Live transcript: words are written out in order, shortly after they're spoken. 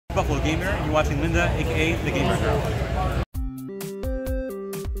Buffalo Gamer, and you're watching Linda, aka the Gamer Girl.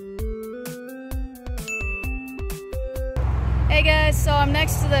 Hey guys, so I'm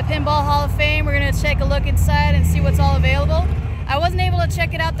next to the Pinball Hall of Fame. We're gonna take a look inside and see what's all available. I wasn't able to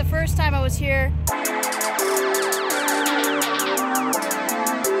check it out the first time I was here.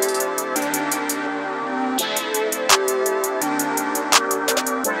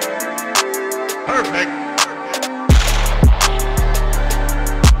 Perfect.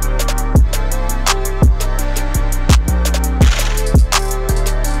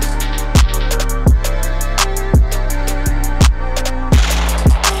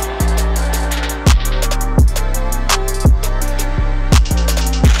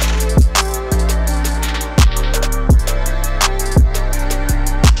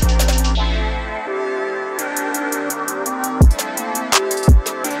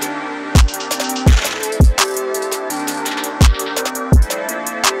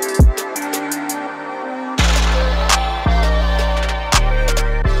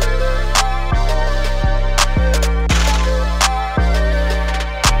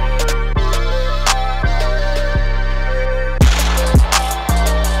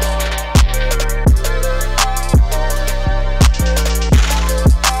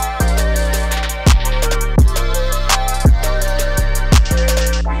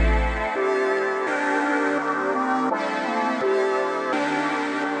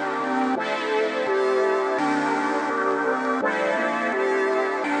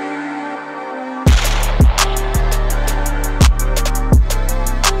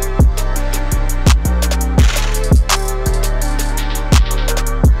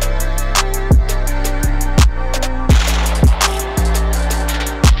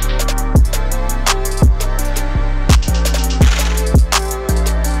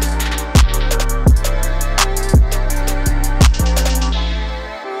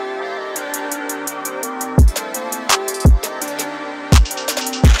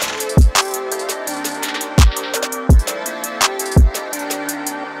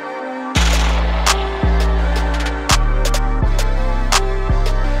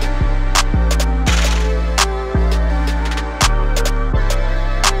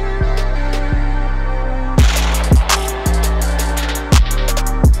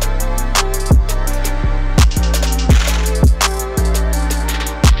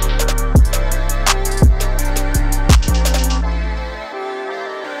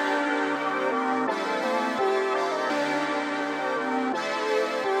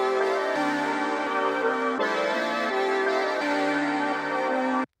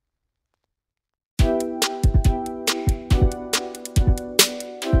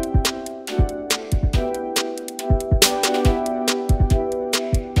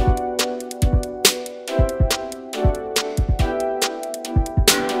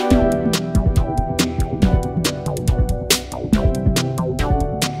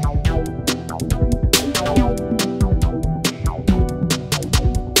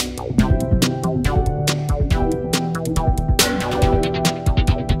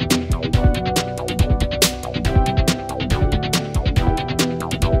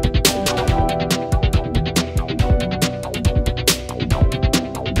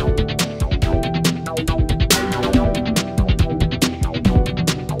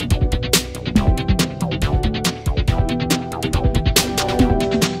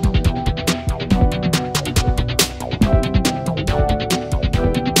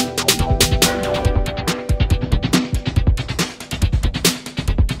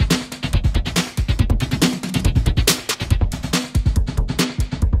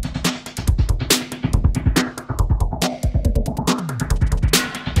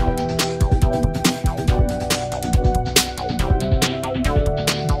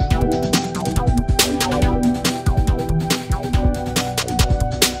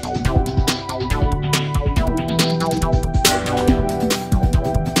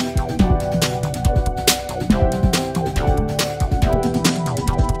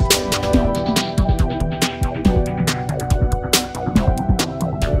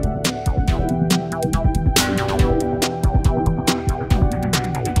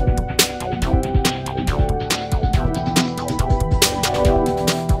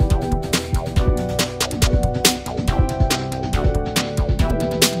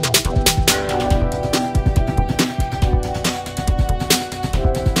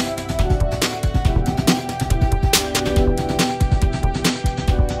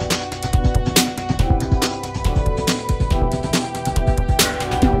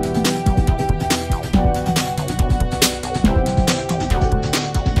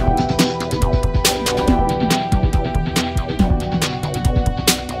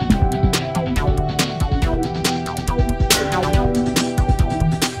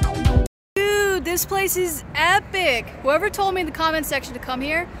 This place is epic. Whoever told me in the comment section to come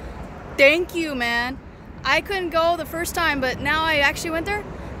here, thank you, man. I couldn't go the first time, but now I actually went there.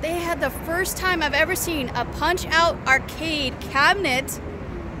 They had the first time I've ever seen a punch-out arcade cabinet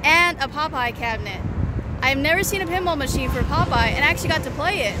and a Popeye cabinet. I've never seen a pinball machine for Popeye, and I actually got to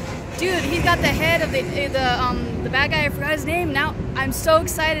play it. Dude, he's got the head of the bad guy. I forgot his name. Now I'm so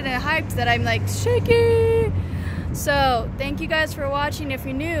excited and hyped that I'm like shaky. So thank you guys for watching. If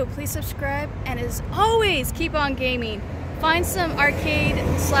you're new, please subscribe, and as always, keep on gaming. Find some arcade /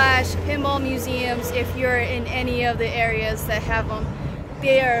 pinball museums if you're in any of the areas that have them.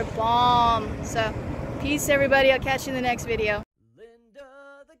 They are bomb. So peace, everybody. I'll catch you in the next video.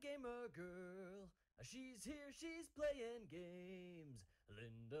 Linda the gamer girl, she's here, she's playing games.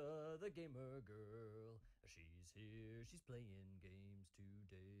 Linda the gamer girl, she's here, she's playing games.